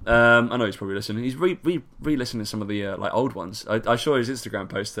 Well done. I know he's probably listening. He's re-listening to some of the old ones. I saw his Instagram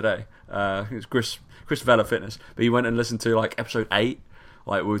post today. It was Chris Vella Fitness, but he went and listened to episode 8.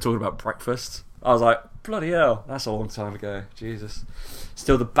 We were talking about breakfast. I was like, bloody hell, that's a long time ago. Jesus.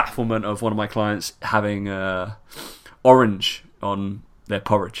 Still the bafflement of one of my clients having orange on their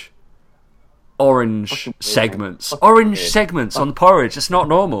porridge. Orange segments on the porridge. It's not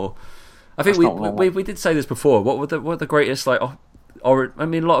normal. I think we did say this before. What were the greatest I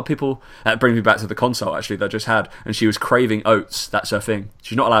mean, a lot of people. That brings me back to the consult actually that I just had, and she was craving oats. That's her thing.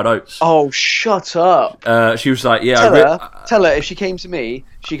 She's not allowed oats. Oh, shut up! She was like, "Yeah." Tell her if she came to me,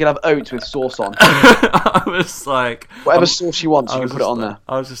 she could have oats with sauce on. I was like, whatever sauce she wants, you can put it on there.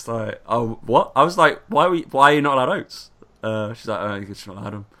 I was just like, "Oh, what?" I was like, "Why are you not allowed oats?" She's like, "Oh, you're just not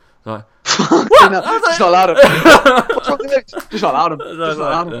allowed them." I was like, what? Just not allowed them. What's wrong with oats? Just not allowed them. Just not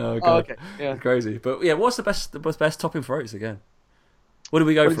allowed them. Oh, okay. Yeah. Crazy, but yeah, what's the best topping for oats again? What did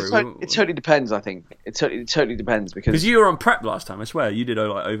we go through? It totally depends, I think. It totally depends because you were on prep last time. I swear you did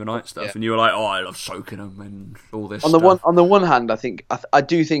overnight stuff, and you were like, "Oh, I love soaking them and all this." On the one hand, I think I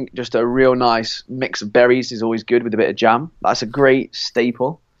do think just a real nice mix of berries is always good with a bit of jam. That's a great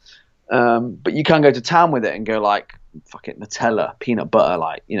staple. But you can go to town with it and go fuck it, Nutella, peanut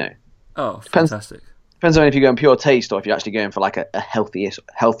butter, Oh, fantastic. Depends on if you're going pure taste or if you're actually going for a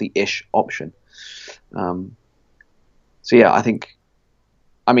healthy-ish option. So yeah, I think.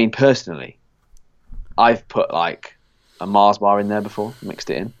 I mean, personally, I've put a Mars bar in there before, mixed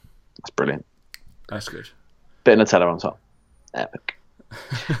it in. That's brilliant. That's good. Bit of Nutella on top. Epic.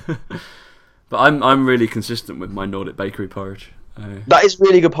 But I'm really consistent with my Nordic bakery porridge. That is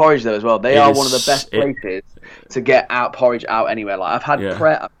really good porridge though as well. They are one of the best places to get porridge out anywhere. I've had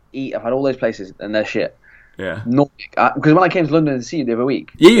Pret, I've had all those places and they're shit. Yeah. Nordic. Because when I came to London to see you the other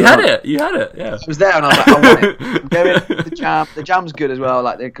week. Yeah, you had it. Yeah. I was there and I was like, I want it. The jam. The jam's good as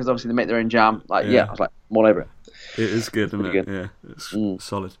well. Because obviously they make their own jam. I was like, I'm all over it. It is good, isn't it? Good. Yeah, it's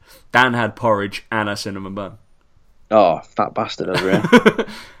solid. Dan had porridge and a cinnamon bun. Oh, fat bastard over here.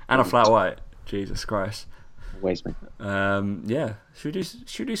 And a flat white. Jesus Christ. Waste me. Yeah. Should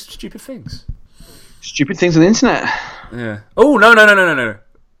we do some stupid things? Stupid things on the internet. Yeah. Oh no.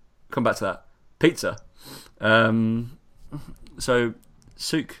 Come back to that. Pizza. So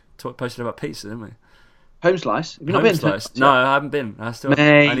Sook posted about pizza, didn't we? Home Slice. Have you not been to Home Slice? No, I haven't been. I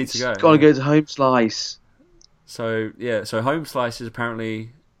need to go. Gotta go to Home Slice. So yeah, Home Slice is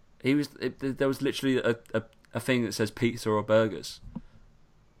apparently there was literally a thing that says pizza or burgers.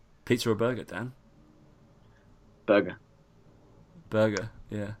 Pizza or burger, Dan? Burger,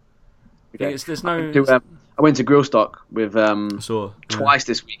 yeah. Okay. There's no. I went to Grillstock with twice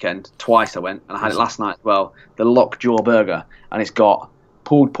this weekend. Twice I went, and I had it last night as well. The Lockjaw Burger, and it's got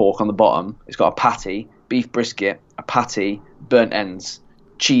pulled pork on the bottom. It's got a patty, beef brisket, a patty, burnt ends,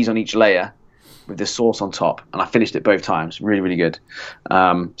 cheese on each layer, with the sauce on top. And I finished it both times. Really, really good.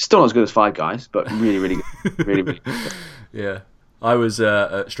 Still not as good as Five Guys, but really, really good. Really, really good. Yeah, I was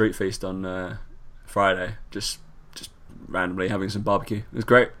at Street Feast on Friday, just randomly having some barbecue. It was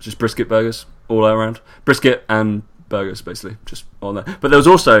great. Just brisket burgers all around. Brisket and burgers, basically, just on there. But there was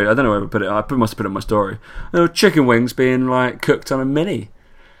also, I don't know where I put it. I must have put it on my story. There were chicken wings being cooked on a Mini.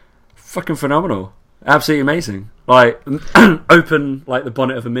 Fucking phenomenal. Absolutely amazing. Open the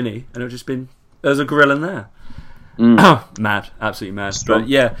bonnet of a Mini, and there's a grill in there. Mad, absolutely mad. But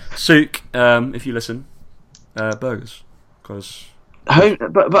yeah, Sook, if you listen, burgers, because.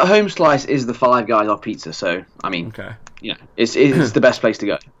 But Home Slice is the Five Guys of pizza, so I mean, okay. It's the best place to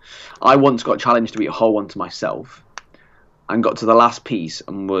go. I once got challenged to eat a whole one to myself, and got to the last piece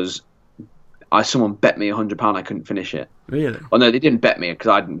and someone bet me £100 I couldn't finish it. Really? Oh no, they didn't bet me because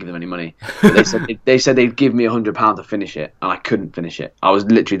I didn't give them any money. But they said they'd give me £100 to finish it, and I couldn't finish it. I was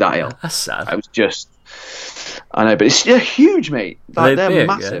literally that ill. That's sad. I know, but it's huge, mate. They're big, Yeah?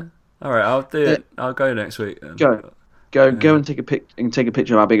 massive. All right, I'll do it. I'll go next week. Then. Go and take a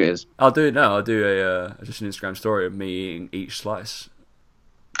picture of how big it is. I'll do it now. I'll do just an Instagram story of me eating each slice.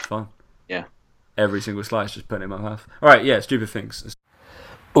 It's fine. Yeah. Every single slice, just putting it in my mouth. All right, yeah, stupid things.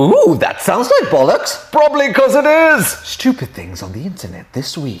 Ooh, that sounds like bollocks. Probably because it is. Stupid things on the internet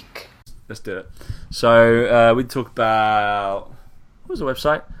this week. Let's do it. So we talk about, what was the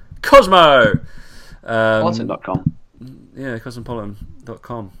website? Cosmo. Politan.com. Yeah,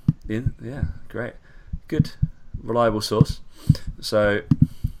 cosmopolitan.com. Yeah, great, good, reliable source. So,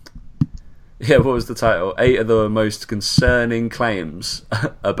 yeah, what was the title? 8 of the most concerning claims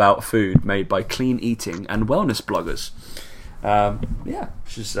about food made by clean eating and wellness bloggers. Yeah,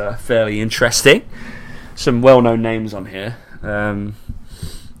 which is fairly interesting. Some well-known names on here.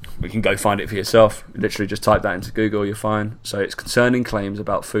 We can go find it for yourself. Literally just type that into Google, you're fine. So it's concerning claims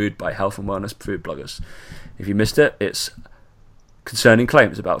about food by health and wellness food bloggers. If you missed it, it's concerning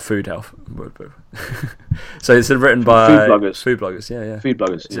claims about food health. So it's written by food bloggers. Food bloggers, yeah. Food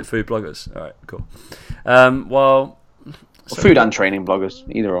bloggers. Is it food bloggers? All right, cool. Well, food and training bloggers,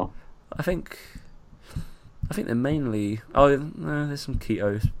 either or. I think they're mainly. Oh, no, there's some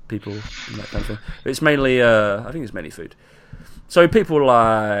keto people and that kind of thing. But it's mainly. I think it's mainly food. So people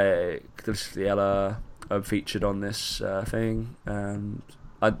like Deliciously Ella are featured on this thing.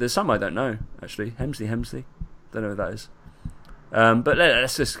 There's some I don't know actually. Hemsley. Don't know who that is. But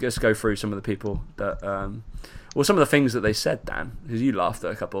let's just go through some of the people that. Well, some of the things that they said, Dan, because you laughed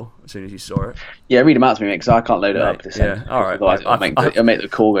at a couple as soon as you saw it. Yeah, read them out to me, mate, because I can't load it up. Yeah, all right. Otherwise it'll make the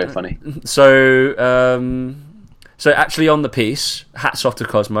call go funny. So actually on the piece, hats off to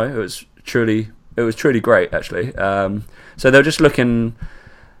Cosmo. It was truly great, actually. So they were just looking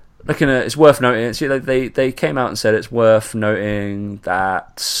at. It's worth noting. See, they came out and said it's worth noting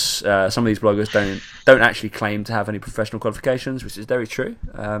that some of these bloggers don't actually claim to have any professional qualifications, which is very true.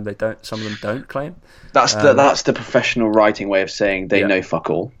 They don't. Some of them don't claim. That's the professional writing way of saying they know fuck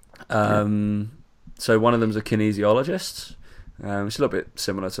all. So one of them's a kinesiologist. It's a little bit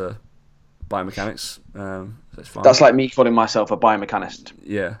similar to biomechanics. So it's fine. That's like me calling myself a biomechanist.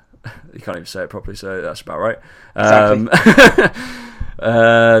 Yeah, you can't even say it properly, so that's about right. Exactly.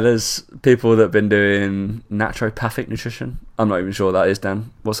 There's people that have been doing naturopathic nutrition. I'm not even sure what that is,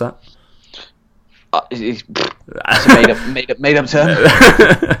 Dan. What's that? It's a made up term.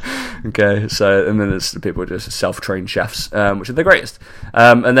 Okay, so and then there's the people just self-trained chefs, which are the greatest.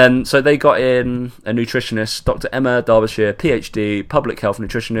 And then so they got in a nutritionist, Dr. Emma Derbyshire, PhD, public health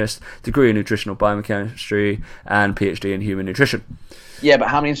nutritionist, degree in nutritional biochemistry, and PhD in human nutrition. Yeah, but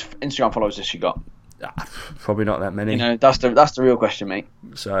how many Instagram followers has she got? Probably not that many. You know, that's the real question, mate.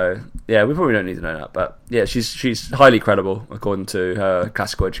 So yeah, we probably don't need to know that, but yeah, she's highly credible according to her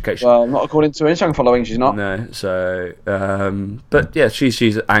classical education. Well, not according to her Instagram following, she's not. No, so but yeah,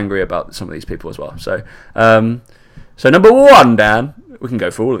 she's angry about some of these people as well. So so number one, Dan, we can go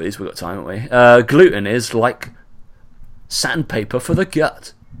for all of these. We've got time, haven't we? Gluten is like sandpaper for the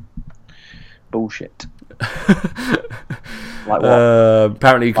gut. Bullshit. Like what?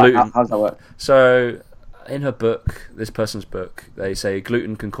 Apparently gluten. How does that work? So, in her book, this person's book, they say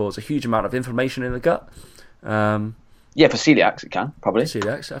gluten can cause a huge amount of inflammation in the gut. Yeah, for celiacs it can, probably.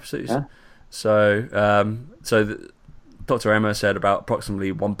 Celiacs, absolutely. Yeah. So, Dr. Emma said about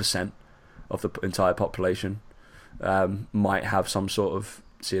approximately 1% of the entire population might have some sort of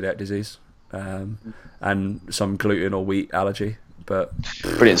celiac disease and some gluten or wheat allergy. But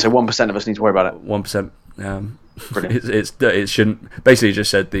brilliant. So 1% of us need to worry about it. 1%. It shouldn't. Basically, just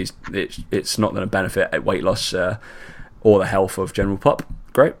said it's not going to benefit weight loss or the health of general pop.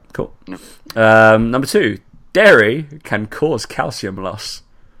 Great, cool. Number 2, dairy can cause calcium loss.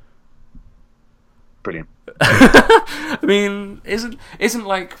 Brilliant. I mean, isn't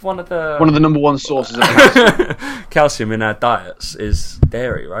like one of the number one sources of calcium. calcium in our diets is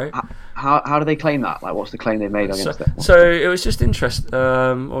dairy, right? How do they claim that? Like, what's the claim they've made against it? So it was just interesting.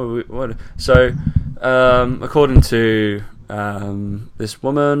 According to this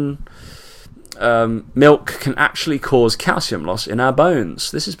woman, milk can actually cause calcium loss in our bones.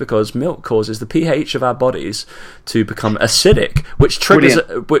 This is because milk causes the pH of our bodies to become acidic, which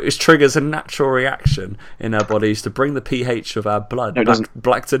triggers a natural reaction in our bodies to bring the pH of our blood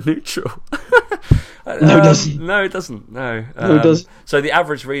back to neutral. No, it doesn't. No, it doesn't. No, it doesn't. So the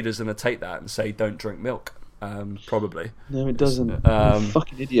average reader's going to take that and say, "Don't drink milk." Probably. No, it doesn't.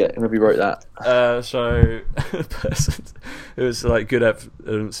 Fucking idiot. Whoever wrote that. So, it was like good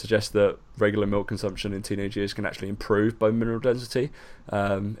evidence suggests that regular milk consumption in teenage years can actually improve bone mineral density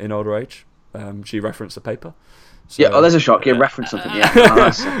in older age. She referenced the paper. So, yeah. Oh, there's a shock. Yeah, reference something.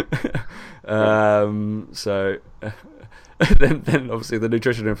 Yeah. So. Then obviously the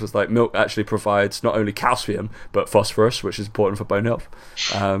nutritionist was like, milk actually provides not only calcium but phosphorus, which is important for bone health,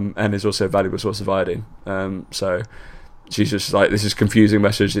 and is also a valuable source of iodine. So she's just like, this is a confusing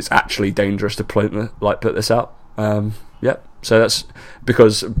message. It's actually dangerous to put this out. Yep. So that's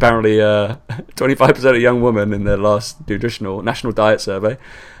because apparently 25% of young women in their last national diet survey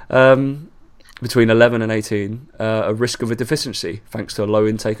between 11 and 18 are at risk of a deficiency thanks to a low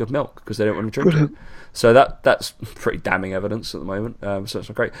intake of milk because they don't want to drink it. So that's pretty damning evidence at the moment. So it's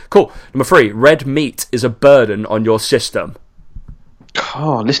not great. Cool. Number 3, red meat is a burden on your system.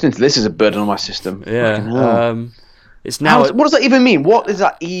 Oh, listening to this is a burden on my system. Yeah. It's now. What does that even mean? What does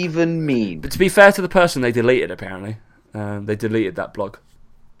that even mean? But to be fair to the person, they deleted apparently. They deleted that blog.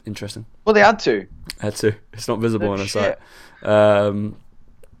 Interesting. Well, they had to. It's not visible on the site.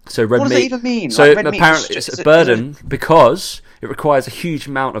 So What does meat, that even mean? So Like, red meat apparently is it's a burden because it requires a huge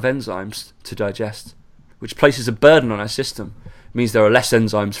amount of enzymes to digest, which places a burden on our system. It means there are less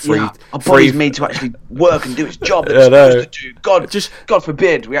enzymes free. Yeah, our body's made to actually work and do its job that it's supposed to do. God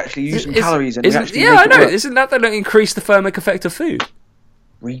forbid we actually use some calories and we actually I know. work. Isn't that going to increase the thermic effect of food?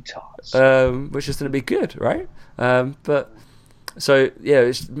 Retards. Which is going to be good, right? But so yeah,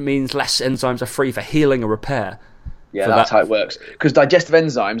 it means less enzymes are free for healing or repair. Yeah, that's how it works. Because digestive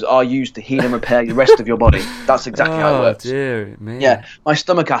enzymes are used to heal and repair the rest of your body. That's exactly how it works. Dear me. Yeah, my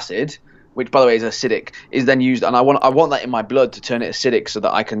stomach acid, which by the way is acidic, is then used, and I want that in my blood to turn it acidic so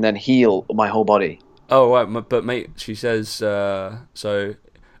that I can then heal my whole body. Oh right, but mate, she says so.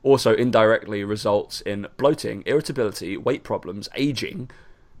 Also indirectly results in bloating, irritability, weight problems, aging.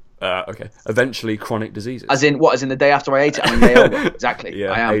 Eventually chronic diseases. As in what? As in the day after I ate it? I'm day older. Exactly.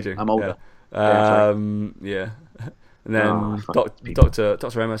 Yeah, I am. aging. I'm older. Yeah. And then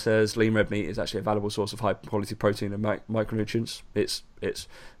Dr. Emma says lean red meat is actually a valuable source of high quality protein and micronutrients. It's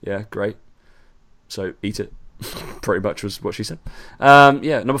great. So eat it. Pretty much was what she said.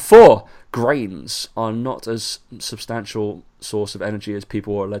 Number 4, grains are not as substantial source of energy as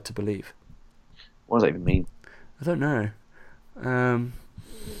people are led to believe. What does that even mean? I don't know.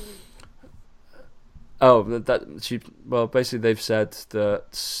 Basically they've said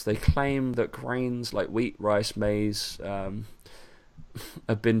that they claim that grains like wheat, rice, maize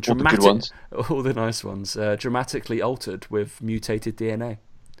have been all the nice ones, dramatically altered with mutated DNA.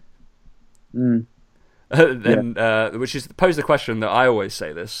 Which is posed the question that I always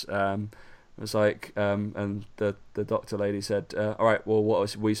say this. It was like, and the doctor lady said, "All right, well,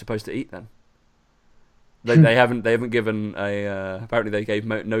 what were you supposed to eat then?" They haven't given a. Apparently, they gave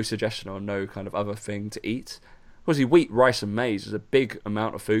no suggestion or no kind of other thing to eat. Obviously, wheat, rice, and maize is a big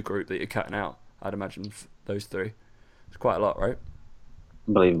amount of food group that you're cutting out. I'd imagine those 3. It's quite a lot, right?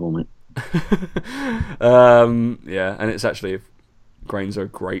 Unbelievable, mate. And it's actually grains are a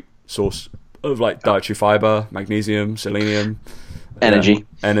great source of like dietary fiber, magnesium, selenium, energy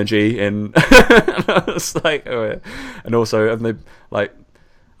in. It's like, and also, and they like.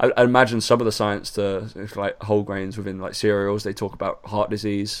 I imagine some of the science to like whole grains within like cereals. They talk about heart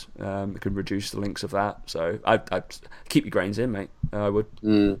disease. It can reduce the links of that. So I'd keep your grains in, mate. I would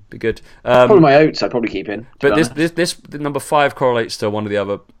be good. Probably my oats. I'd probably keep in. But this number 5 correlates to one of the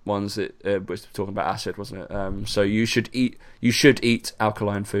other ones that was talking about acid, wasn't it? So you should eat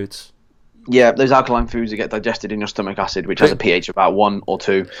alkaline foods. Yeah, those alkaline foods that get digested in your stomach acid, which has a pH of about 1 or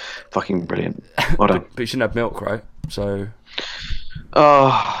 2. Fucking brilliant. Well done. But you shouldn't have milk, right? So.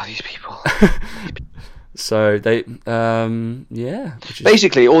 Oh, these people. So they,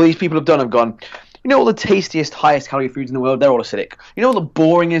 Basically, all these people have gone, you know all the tastiest, highest calorie foods in the world? They're all acidic. You know all the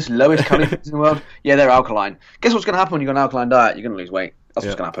boringest, lowest calorie foods in the world? Yeah, they're alkaline. Guess what's going to happen when you go on an alkaline diet? You're going to lose weight. That's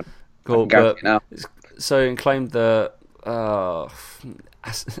what's going to happen. Cool. So it claimed that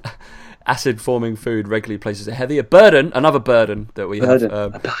acid-forming food regularly places a heavier burden, another burden that we have.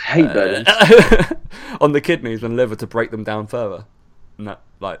 I hate burdens. On the kidneys and liver to break them down further. And that,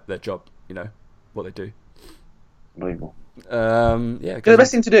 like, their job, what they do. Unbelievable. The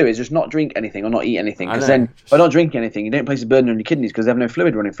best thing to do is just not drink anything or not eat anything, because then by not drinking anything, you don't place a burden on your kidneys because they have no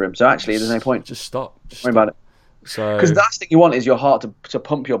fluid running through them. So actually, there's no point. Just stop. Don't worry about it. Because the last thing you want is your heart to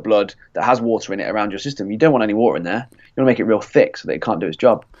pump your blood that has water in it around your system. You don't want any water in there. You want to make it real thick so that it can't do its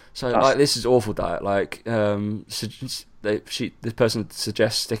job. So this is awful diet. Like this person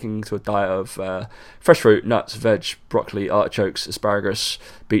suggests sticking to a diet of fresh fruit, nuts, veg, broccoli, artichokes, asparagus,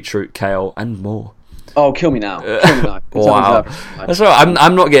 beetroot, kale, and more. Oh, kill me now! Kill me now. Wow, that's all right.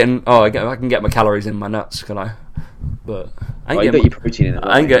 I'm not getting. I can get my calories in my nuts, can I? But I ain't got your protein in it.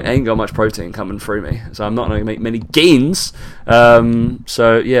 I ain't got much protein coming through me, so I'm not going to make many gains.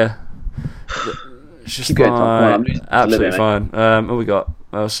 So yeah, it's just fine. Absolutely fine. What we got?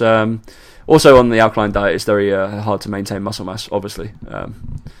 Also on the alkaline diet, it's very hard to maintain muscle mass. Obviously.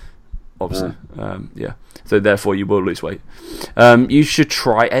 Yeah. So therefore, you will lose weight. You should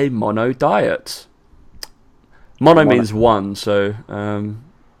try a mono diet. Mono means one, so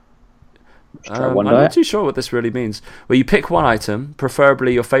Try one I'm diet. not too sure what this really means. Well, you pick one item,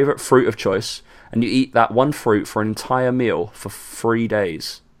 preferably your favourite fruit of choice, and you eat that one fruit for an entire meal for 3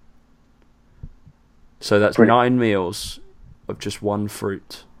 days. So that's Brilliant. 9 meals of just one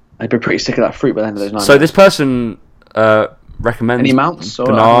fruit. I'd be pretty sick of that fruit by the end of those 9 So days. this person recommends Any amounts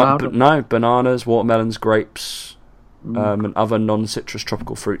or allowed? no, bananas, watermelons, grapes, and other non-citrus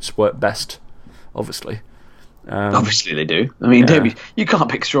tropical fruits work best, obviously. Obviously they do. I mean, you can't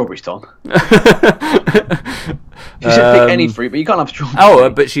pick strawberries, Tom. You should pick any fruit, but you can't have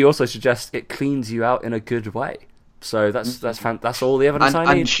strawberries. But she also suggests it cleans you out in a good way. So that's all the evidence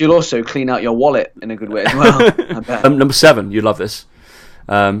I need. And she'll also clean out your wallet in a good way as well. I bet. Number 7, you love this.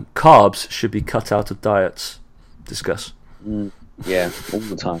 Carbs should be cut out of diets. Discuss. Yeah, all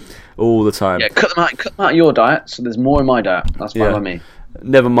the time. All the time. Yeah, cut them out of your diet, so there's more in my diet. That's fine by me.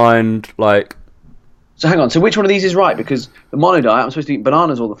 Never mind, like... So hang on, so which one of these is right? Because the mono diet, I'm supposed to eat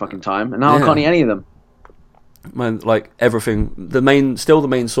bananas all the fucking time, and now I can't eat any of them. Man, like everything, the main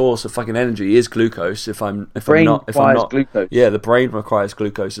source of fucking energy is glucose. If I'm not, glucose. Yeah, the brain requires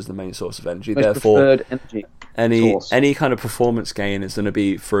glucose as the main source of energy. Most Therefore, preferred energy source. any kind of performance gain is going to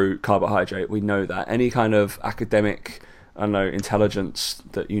be through carbohydrate. We know that. Any kind of academic, I don't know, intelligence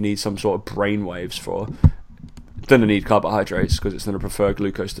that you need some sort of brain waves for, going to need carbohydrates because it's going to prefer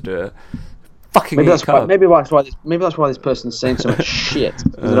glucose to do it. Fucking maybe that's why this person's saying so much shit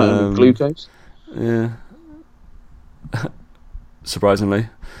because they don't have glucose. Yeah. Surprisingly,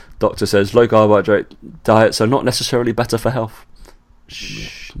 doctor says low carbohydrate diets are not necessarily better for health.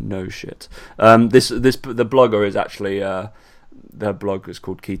 No shit. The blogger is actually their blog is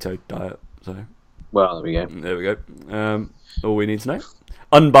called Keto Diet. So well, there we go. All we need to know.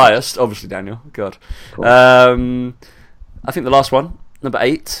 Unbiased, obviously, Daniel. God. Cool. I think the last one, number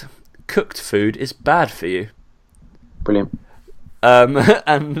 8. Cooked food is bad for you. Brilliant.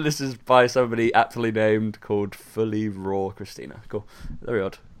 And this is by somebody aptly named called Fully Raw Christina. Cool. Very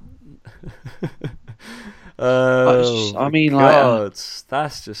odd. I mean, God.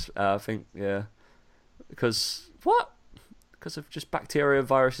 That's just, I think, yeah. Because of just bacteria,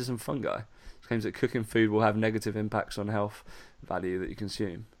 viruses, and fungi. It claims that cooking food will have negative impacts on health value that you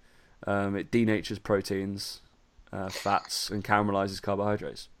consume. It denatures proteins, fats, and caramelizes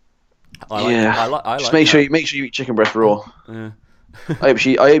carbohydrates. I like just make sure you eat chicken breast raw. Yeah. I hope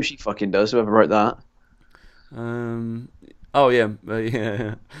she fucking does. Whoever wrote that. Oh yeah.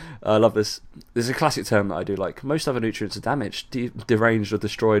 I love this. There's a classic term that I do like. Most other nutrients are damaged, deranged, or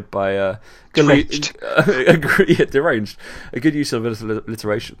destroyed by deranged. Deranged. A good use of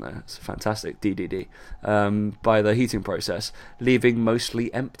alliteration there. It's fantastic. DDD. By the heating process, leaving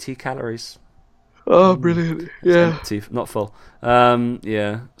mostly empty calories. Oh, brilliant! Yeah, empty, not full.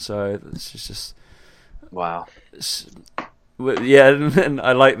 Yeah. So it's just wow. Yeah, and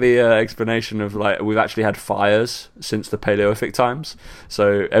I like the explanation of like we've actually had fires since the Paleolithic times,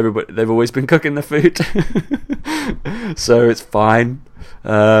 so they've always been cooking the food, so it's fine.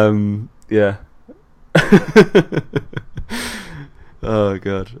 Yeah. Oh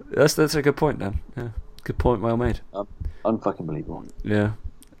god, that's a good point, Dan. Yeah, good point, well made. Unfucking believable. Yeah,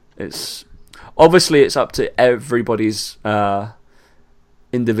 it's obviously it's up to everybody's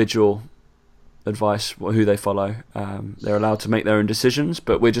individual advice who they follow. They're allowed to make their own decisions,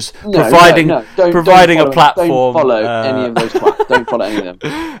 but we're just providing a platform. Don't follow any of those. Don't follow any of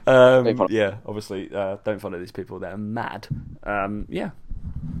them. Yeah, obviously, don't follow these people. They're mad. Yeah.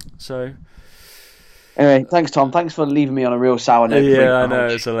 So. Anyway, thanks, Tom. Thanks for leaving me on a real sour note. Yeah, I know,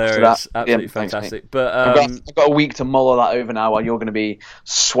 it's hilarious. Absolutely fantastic. Thanks, but I've got a week to mull all that over now, while you're going to be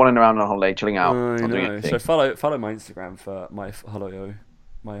swanning around on holiday, chilling out. I know. So follow my Instagram for my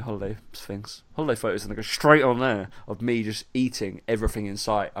holiday things, holiday photos, and they go straight on there of me just eating everything in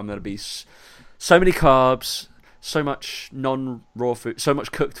sight. I'm going to be so many carbs, so much non-raw food, so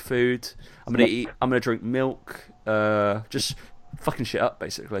much cooked food. I'm going to eat. I'm going to drink milk. Just fucking shit up,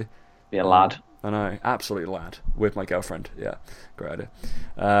 basically. Be a lad. I know, absolute lad with my girlfriend. Yeah, great idea.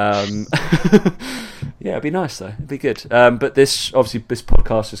 Yeah, it'd be nice though. It'd be good. But this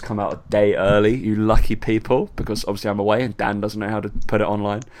podcast has come out a day early. You lucky people, because obviously I'm away and Dan doesn't know how to put it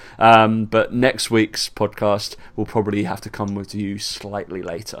online. But next week's podcast will probably have to come with you slightly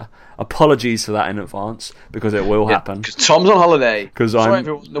later. Apologies for that in advance, because it will happen. Because Tom's on holiday. Because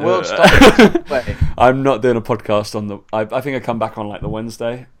the world stopped. I'm not doing a podcast on the. I think I come back on like the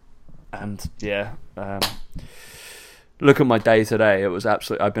Wednesday. And yeah, look at my day today. It was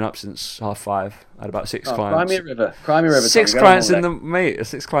absolutely. I've been up since 5:30. I had about 6 clients. Cry me a river. 6 clients in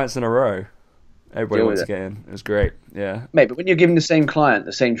 6 clients in a row. Everybody Deal wants with to get in. It was great. Yeah. Mate, but when you're giving the same client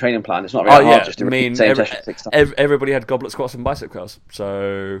the same training plan, it's not really hard just to repeat the same session 6 times. Everybody had goblet squats and bicep curls.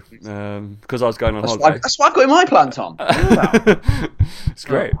 So, because I was going on That's holiday. what I've got in my plan, Tom. It's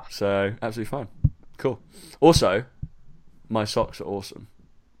great. So, absolutely fine. Cool. Also, my socks are awesome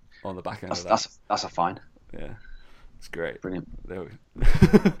on the back end of that. That's a fine. Yeah. It's great. Brilliant. There we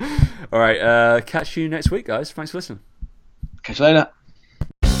go. All right. Catch you next week, guys. Thanks for listening. Catch you later.